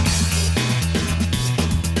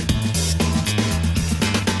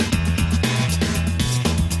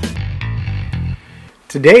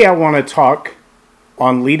Today I want to talk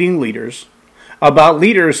on leading leaders about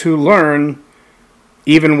leaders who learn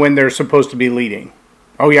even when they're supposed to be leading.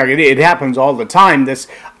 Oh yeah, it happens all the time. This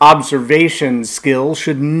observation skill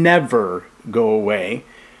should never go away.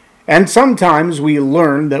 And sometimes we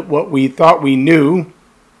learn that what we thought we knew,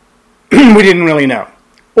 we didn't really know.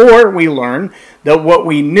 Or we learn that what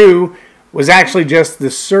we knew was actually just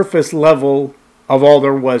the surface level of all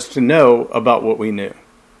there was to know about what we knew.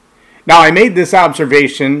 Now, I made this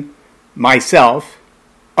observation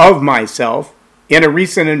of myself, in a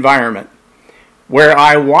recent environment where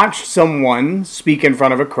I watched someone speak in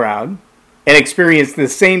front of a crowd and experienced the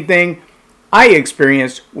same thing I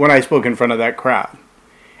experienced when I spoke in front of that crowd.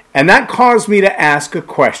 And that caused me to ask a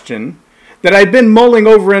question that I've been mulling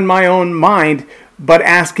over in my own mind, but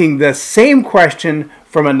asking the same question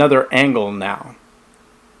from another angle now.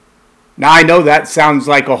 Now, I know that sounds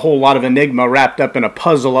like a whole lot of enigma wrapped up in a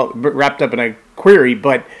puzzle, wrapped up in a query,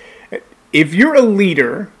 but if you're a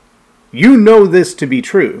leader, you know this to be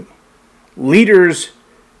true. Leaders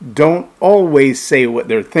don't always say what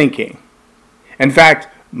they're thinking. In fact,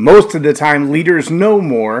 most of the time, leaders know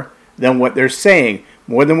more than what they're saying,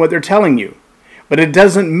 more than what they're telling you. But it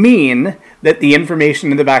doesn't mean that the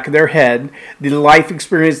information in the back of their head, the life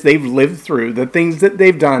experience they've lived through, the things that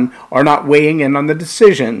they've done are not weighing in on the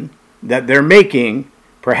decision that they're making,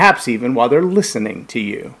 perhaps even while they're listening to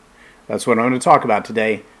you. That's what I'm going to talk about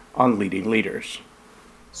today on Leading Leaders.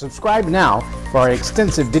 Subscribe now for our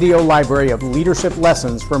extensive video library of leadership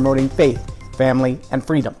lessons promoting faith, family, and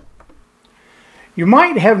freedom. You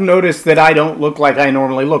might have noticed that I don't look like I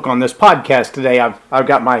normally look on this podcast today. I've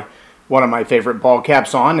got one of my favorite ball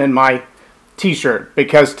caps on and my t-shirt,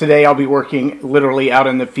 because today I'll be working literally out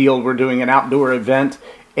in the field. We're doing an outdoor event,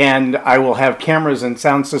 and I will have cameras and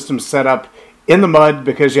sound systems set up in the mud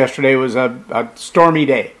because yesterday was a stormy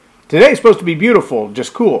day. Today's supposed to be beautiful,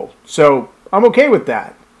 just cool. So I'm okay with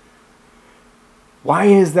that. Why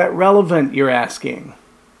is that relevant, you're asking?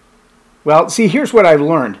 Well, see, here's what I've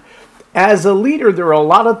learned. As a leader, there are a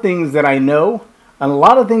lot of things that I know and a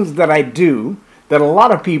lot of things that I do that a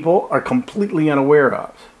lot of people are completely unaware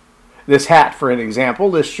of. This hat, for an example,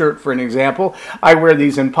 this shirt, for an example, I wear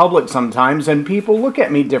these in public sometimes, and people look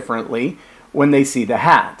at me differently when they see the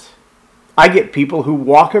hat. I get people who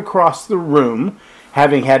walk across the room,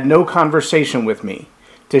 having had no conversation with me,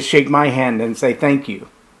 to shake my hand and say thank you.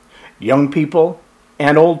 Young people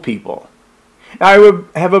and old people. Now,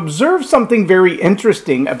 I have observed something very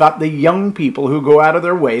interesting about the young people who go out of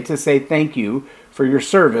their way to say thank you for your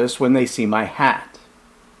service when they see my hat.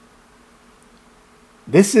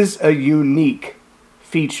 This is a unique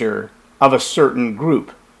feature of a certain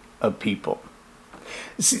group of people.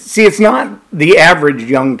 See, it's not the average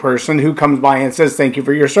young person who comes by and says thank you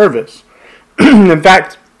for your service. In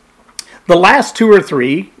fact, the last two or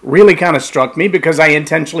three really kind of struck me because I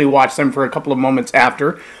intentionally watched them for a couple of moments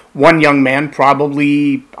after. One young man,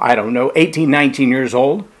 probably, 18, 19 years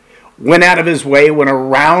old, went out of his way, went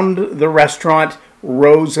around the restaurant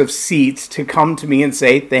rows of seats to come to me and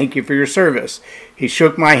say, thank you for your service. He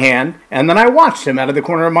shook my hand, and then I watched him out of the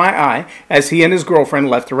corner of my eye as he and his girlfriend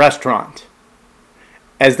left the restaurant.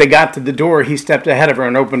 As they got to the door, he stepped ahead of her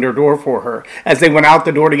and opened her door for her. As they went out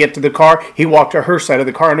the door to get to the car, he walked to her side of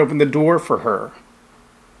the car and opened the door for her.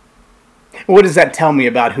 What does that tell me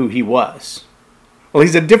about who he was? Well,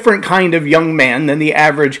 he's a different kind of young man than the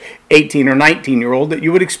average 18 or 19-year-old that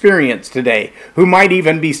you would experience today, who might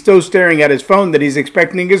even be so staring at his phone that he's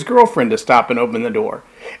expecting his girlfriend to stop and open the door.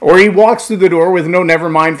 Or he walks through the door with no never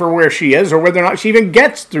mind for where she is or whether or not she even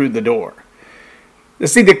gets through the door. You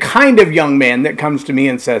see, the kind of young man that comes to me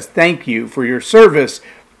and says, thank you for your service,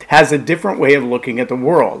 has a different way of looking at the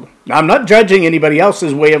world. Now, I'm not judging anybody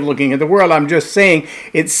else's way of looking at the world. I'm just saying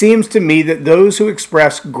it seems to me that those who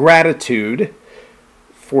express gratitude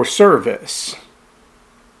for service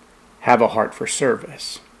have a heart for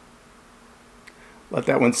service. Let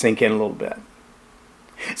that one sink in a little bit.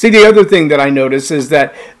 See, the other thing that I notice is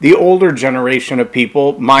that the older generation of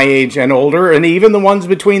people, my age and older, and even the ones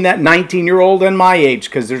between that 19-year-old and my age,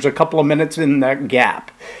 because there's a couple of minutes in that gap,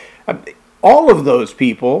 all of those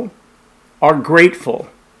people are grateful.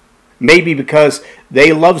 Maybe because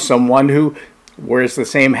they love someone who wears the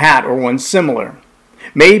same hat or one similar.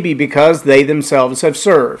 Maybe because they themselves have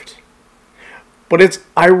served. But it's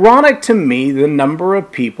ironic to me the number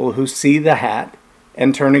of people who see the hat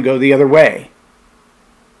and turn and go the other way.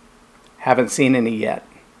 Haven't seen any yet.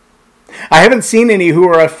 I haven't seen any who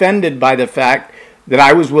are offended by the fact that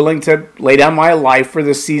I was willing to lay down my life for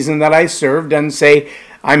the season that I served and say,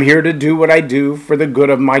 I'm here to do what I do for the good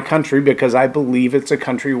of my country because I believe it's a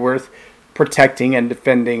country worth protecting and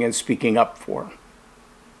defending and speaking up for.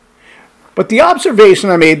 But the observation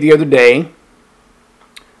I made the other day,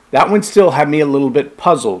 that one still had me a little bit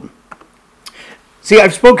puzzled. See,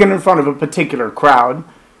 I've spoken in front of a particular crowd,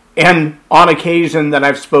 and on occasion that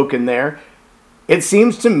I've spoken there, it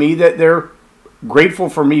seems to me that they're grateful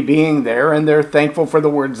for me being there, and they're thankful for the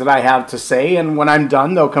words that I have to say, and when I'm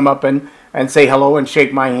done, they'll come up and say hello and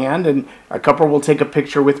shake my hand, and a couple will take a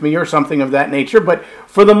picture with me or something of that nature. But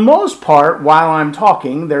for the most part, while I'm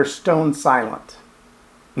talking, they're stone silent.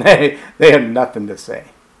 They have nothing to say.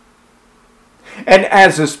 And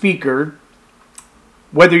as a speaker,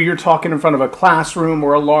 whether you're talking in front of a classroom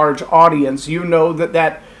or a large audience, you know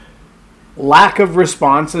that lack of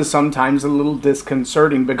response is sometimes a little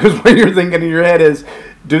disconcerting, because what you're thinking in your head is,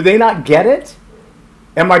 do they not get it?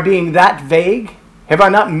 Am I being that vague? Have I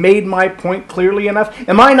not made my point clearly enough?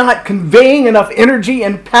 Am I not conveying enough energy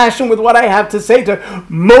and passion with what I have to say to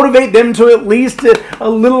motivate them to at least a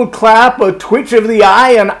little clap, a twitch of the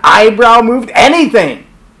eye, an eyebrow moved, anything?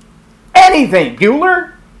 Anything,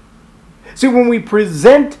 Bueller? See, when we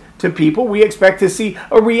present to people, we expect to see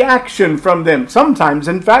a reaction from them. Sometimes,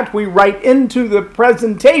 in fact, we write into the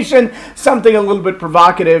presentation something a little bit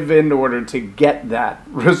provocative in order to get that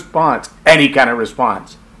response, any kind of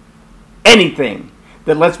response. Anything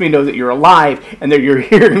that lets me know that you're alive and that you're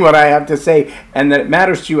hearing what I have to say and that it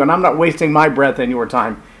matters to you, and I'm not wasting my breath and your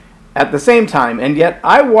time at the same time. And yet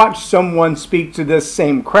I watched someone speak to this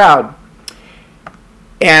same crowd,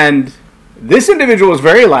 and this individual was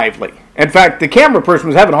very lively. In fact, the camera person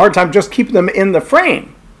was having a hard time just keeping them in the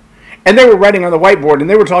frame. And they were writing on the whiteboard, and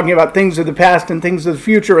they were talking about things of the past and things of the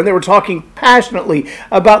future, and they were talking passionately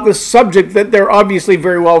about the subject that they're obviously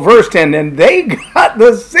very well versed in, and they got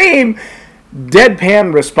the same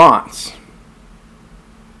deadpan response.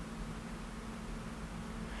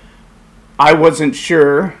 I wasn't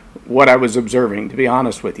sure what I was observing, to be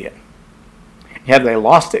honest with you. Have they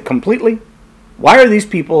lost it completely? Why are these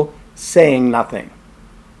people saying nothing?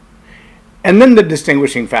 And then the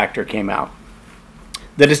distinguishing factor came out.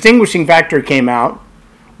 The distinguishing factor came out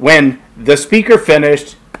when the speaker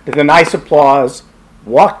finished with a nice applause,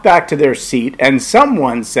 walked back to their seat, and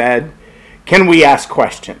someone said, "Can we ask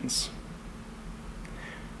questions?"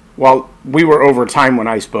 Well, we were over time when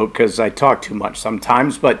I spoke because I talk too much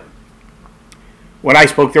sometimes, but when I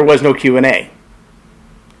spoke, there was no Q&A.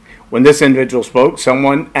 When this individual spoke,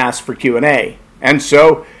 someone asked for Q&A. And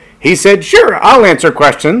so he said, "Sure, I'll answer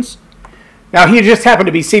questions." Now, he just happened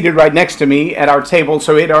to be seated right next to me at our table,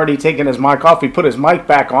 so he had already taken his mic off. He put his mic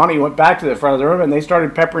back on. He went back to the front of the room, and they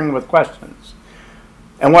started peppering with questions.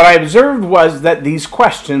 And what I observed was that these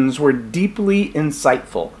questions were deeply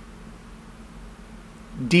insightful.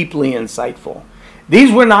 Deeply insightful.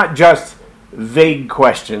 These were not just vague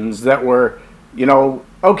questions that were,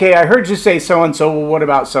 okay, I heard you say so-and-so, well, what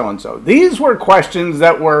about so-and-so? These were questions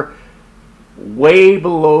that were way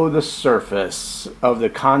below the surface of the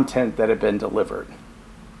content that had been delivered.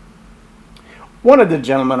 One of the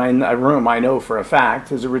gentlemen in the room, I know for a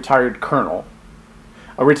fact, is a retired colonel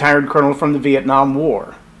from the Vietnam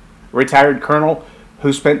War, a retired colonel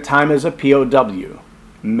who spent time as a POW,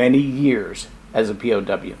 many years as a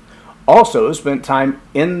POW. Also spent time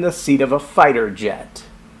in the seat of a fighter jet.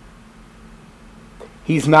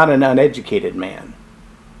 He's not an uneducated man.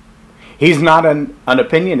 He's not an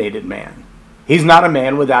unopinionated man. He's not a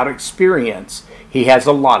man without experience. He has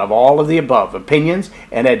a lot of all of the above: opinions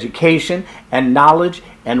and education and knowledge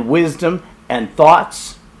and wisdom and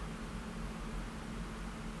thoughts.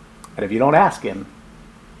 And if you don't ask him,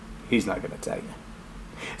 he's not going to tell you.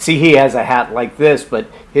 See, he has a hat like this, but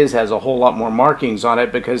his has a whole lot more markings on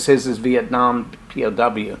it because his is Vietnam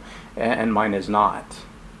POW and mine is not.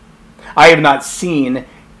 I have not seen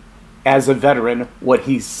as a veteran what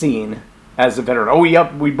he's seen as a veteran. Oh,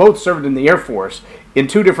 yep, we both served in the Air Force in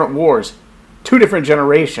 2 different wars, 2 different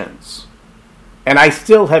generations. And I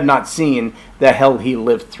still have not seen the hell he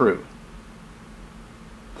lived through.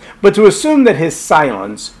 But to assume that his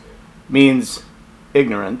silence means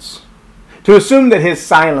ignorance, to assume that his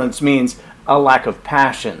silence means a lack of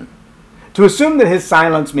passion, to assume that his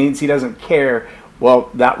silence means he doesn't care, well,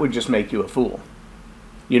 that would just make you a fool.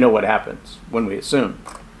 You know what happens when we assume.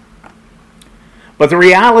 But the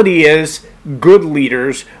reality is, good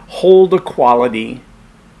leaders hold a quality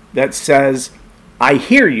that says, I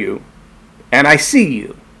hear you and I see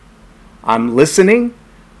you. I'm listening,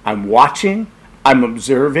 I'm watching, I'm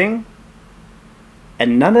observing,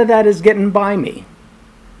 and none of that is getting by me.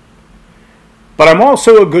 But I'm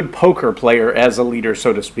also a good poker player as a leader,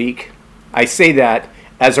 so to speak. I say that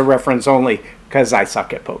as a reference only because I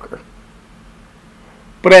suck at poker.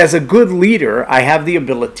 But as a good leader, I have the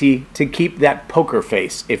ability to keep that poker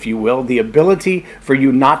face, if you will, the ability for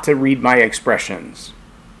you not to read my expressions.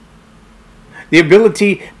 The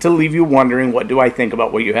ability to leave you wondering, what do I think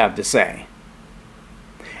about what you have to say?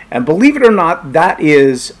 And believe it or not, that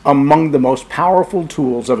is among the most powerful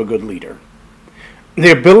tools of a good leader.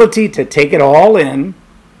 The ability to take it all in,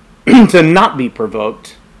 to not be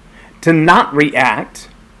provoked, to not react,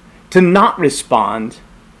 to not respond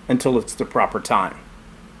until it's the proper time.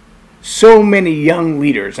 So many young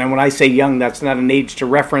leaders, and when I say young, that's not an age to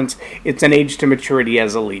reference, it's an age to maturity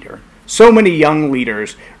as a leader. So many young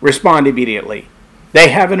leaders respond immediately. They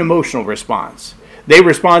have an emotional response. They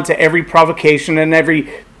respond to every provocation and every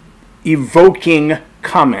evoking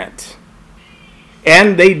comment.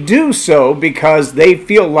 And they do so because they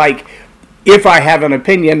feel like, if I have an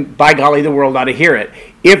opinion, by golly, the world ought to hear it.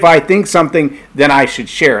 If I think something, then I should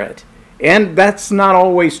share it. And that's not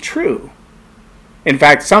always true. In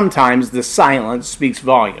fact, sometimes the silence speaks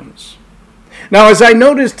volumes. Now, as I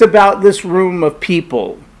noticed about this room of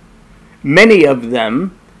people, many of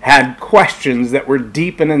them had questions that were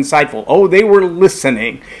deep and insightful. Oh, they were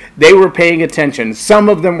listening. They were paying attention. Some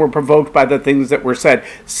of them were provoked by the things that were said.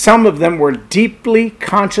 Some of them were deeply,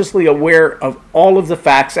 consciously aware of all of the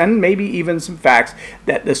facts, and maybe even some facts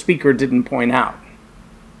that the speaker didn't point out.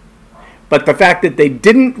 But the fact that they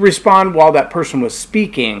didn't respond while that person was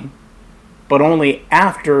speaking, but only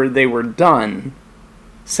after they were done,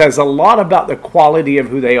 says a lot about the quality of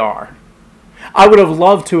who they are. I would have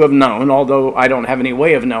loved to have known, although I don't have any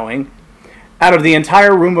way of knowing, out of the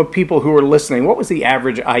entire room of people who were listening, what was the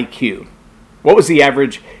average IQ? What was the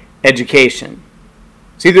average education?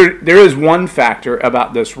 See, there is one factor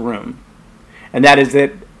about this room, and that is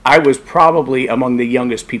that I was probably among the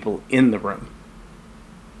youngest people in the room.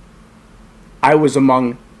 I was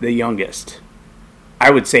among the youngest.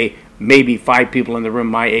 I would say maybe 5 people in the room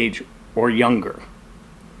my age or younger.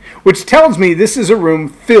 Which tells me this is a room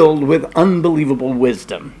filled with unbelievable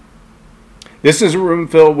wisdom. This is a room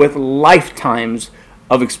filled with lifetimes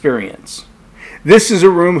of experience. This is a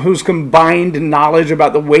room whose combined knowledge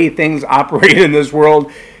about the way things operate in this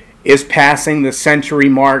world is passing the century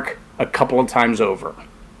mark a couple of times over.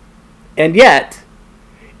 And yet,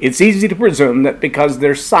 it's easy to presume that because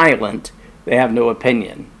they're silent, they have no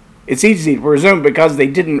opinion. It's easy to presume because they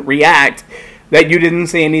didn't react that you didn't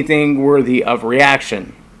say anything worthy of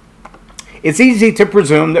reaction. It's easy to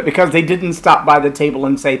presume that because they didn't stop by the table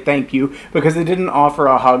and say thank you, because they didn't offer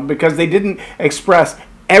a hug, because they didn't express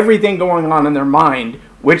everything going on in their mind,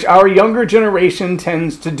 which our younger generation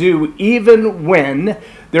tends to do even when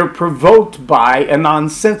they're provoked by a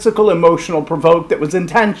nonsensical emotional provoke that was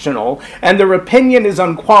intentional, and their opinion is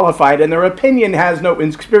unqualified, and their opinion has no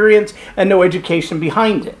experience and no education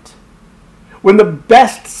behind it. When the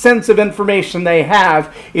best sense of information they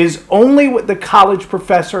have is only what the college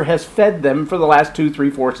professor has fed them for the last 2,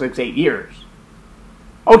 3, 4, 6, 8 years.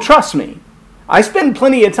 Oh, trust me, I spend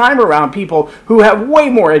plenty of time around people who have way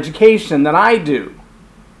more education than I do.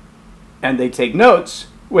 And they take notes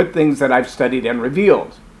with things that I've studied and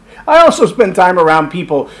revealed. I also spend time around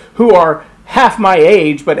people who are half my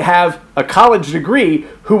age but have a college degree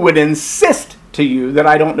who would insist to you that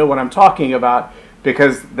I don't know what I'm talking about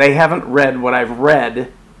because they haven't read what I've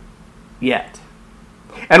read yet.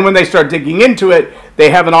 And when they start digging into it,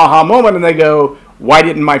 they have an aha moment and they go, why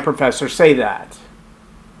didn't my professor say that?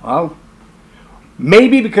 Well,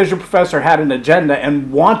 maybe because your professor had an agenda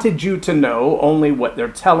and wanted you to know only what they're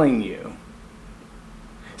telling you.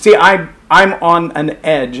 See, I'm on an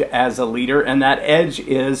edge as a leader, and that edge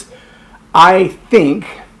is I think,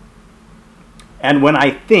 and when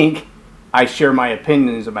I think, I share my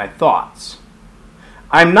opinions and my thoughts.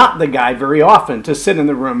 I'm not the guy very often to sit in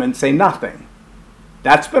the room and say nothing.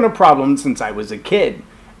 That's been a problem since I was a kid.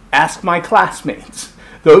 Ask my classmates,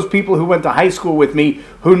 those people who went to high school with me,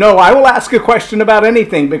 who know I will ask a question about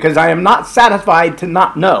anything because I am not satisfied to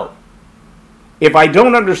not know. If I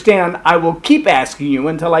don't understand, I will keep asking you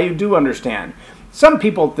until I do understand. Some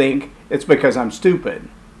people think it's because I'm stupid.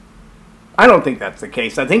 I don't think that's the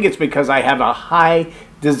case. I think it's because I have a high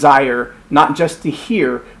desire not just to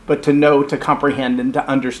hear, but to know, to comprehend, and to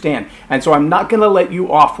understand. And so I'm not going to let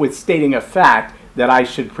you off with stating a fact that I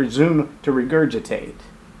should presume to regurgitate.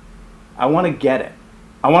 I want to get it.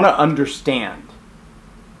 I want to understand.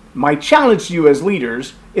 My challenge to you as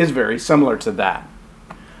leaders is very similar to that.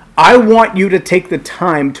 I want you to take the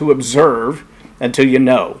time to observe until you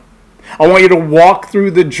know. I want you to walk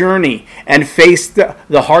through the journey and face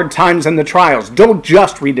the hard times and the trials. Don't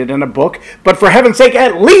just read it in a book, but for heaven's sake,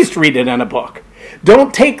 at least read it in a book.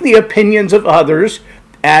 Don't take the opinions of others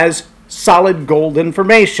as solid gold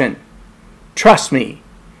information. Trust me,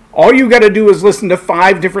 All you got to do is listen to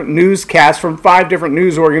 5 different newscasts from 5 different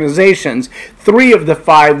news organizations. 3 of the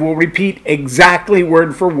 5 will repeat exactly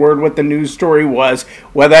word for word what the news story was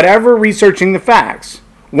without ever researching the facts.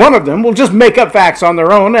 One of them will just make up facts on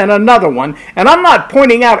their own, and another one, and I'm not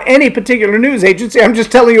pointing out any particular news agency, I'm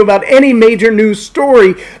just telling you about any major news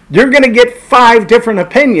story. You're going to get 5 different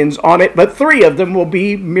opinions on it, but 3 of them will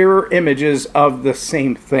be mirror images of the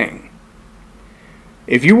same thing.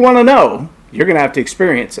 If you want to know, you're going to have to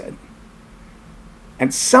experience it.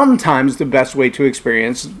 And sometimes the best way to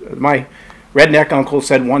experience, my redneck uncle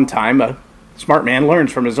said one time, a smart man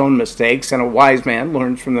learns from his own mistakes and a wise man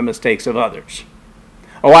learns from the mistakes of others.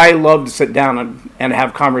 Oh, I love to sit down and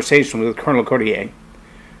have conversation with Colonel Cordier.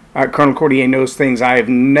 Colonel Cordier knows things I have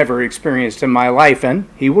never experienced in my life, and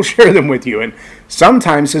he will share them with you. And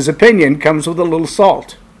sometimes his opinion comes with a little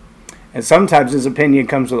salt. And sometimes his opinion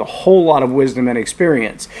comes with a whole lot of wisdom and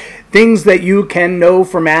experience. Things that you can know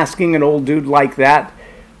from asking an old dude like that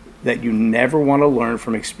you never want to learn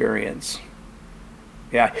from experience.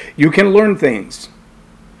 Yeah, you can learn things.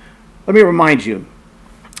 Let me remind you,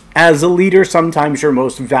 as a leader, sometimes your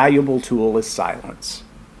most valuable tool is silence.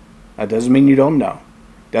 That doesn't mean you don't know.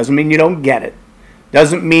 Doesn't mean you don't get it.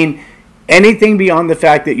 Doesn't mean anything beyond the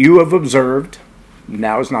fact that you have observed.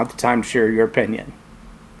 Now is not the time to share your opinion.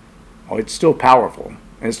 Oh, it's still powerful,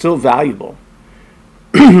 and it's still valuable.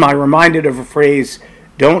 I'm reminded of a phrase,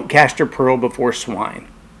 don't cast your pearl before swine.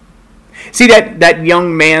 See that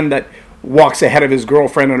young man that walks ahead of his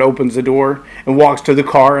girlfriend and opens the door, and walks to the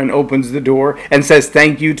car and opens the door, and says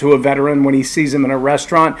thank you to a veteran when he sees him in a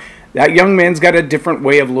restaurant? That young man's got a different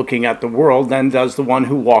way of looking at the world than does the one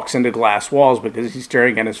who walks into glass walls because he's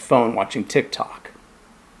staring at his phone watching TikTok.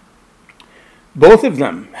 Both of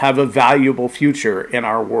them have a valuable future in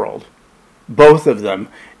our world. Both of them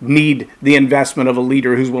need the investment of a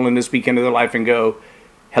leader who's willing to speak into their life and go,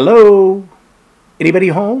 hello, anybody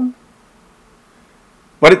home?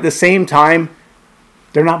 But at the same time,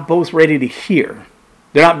 they're not both ready to hear.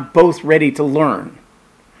 They're not both ready to learn.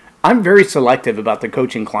 I'm very selective about the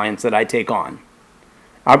coaching clients that I take on.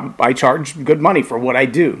 I charge good money for what I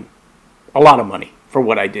do. A lot of money for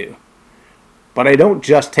what I do. But I don't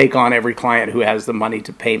just take on every client who has the money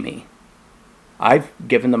to pay me. I've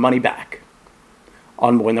given the money back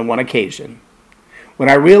on more than one occasion. When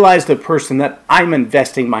I realize the person that I'm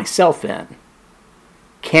investing myself in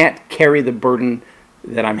can't carry the burden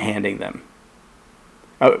that I'm handing them.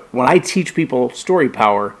 When I teach people story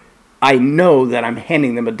power, I know that I'm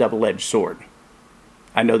handing them a double-edged sword.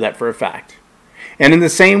 I know that for a fact. And in the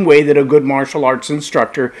same way that a good martial arts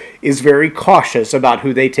instructor is very cautious about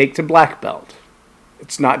who they take to black belt.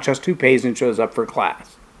 It's not just who pays and shows up for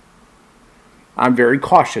class. I'm very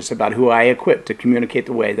cautious about who I equip to communicate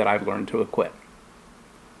the way that I've learned to equip.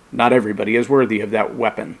 Not everybody is worthy of that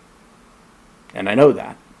weapon. And I know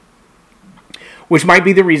that. Which might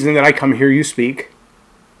be the reason that I come hear you speak,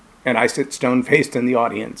 and I sit stone-faced in the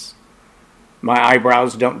audience. My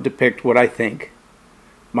eyebrows don't depict what I think.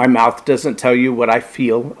 My mouth doesn't tell you what I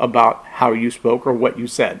feel about how you spoke or what you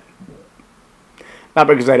said. Not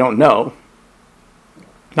because I don't know.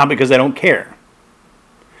 Not because I don't care.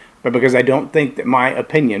 But because I don't think that my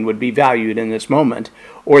opinion would be valued in this moment,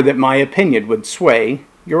 or that my opinion would sway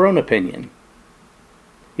your own opinion.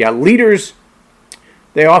 Yeah, leaders,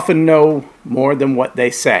 they often know more than what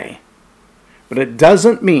they say. But it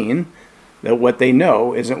doesn't mean that what they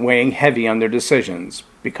know isn't weighing heavy on their decisions,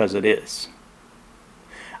 because it is.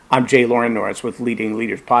 I'm J. Loren Norris with Leading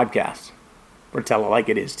Leaders Podcast, or Tell It Like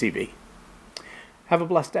It Is TV. Have a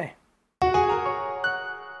blessed day.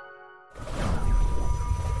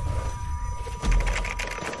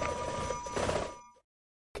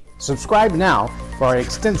 Subscribe now for our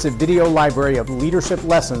extensive video library of leadership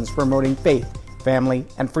lessons promoting faith, family,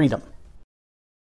 and freedom.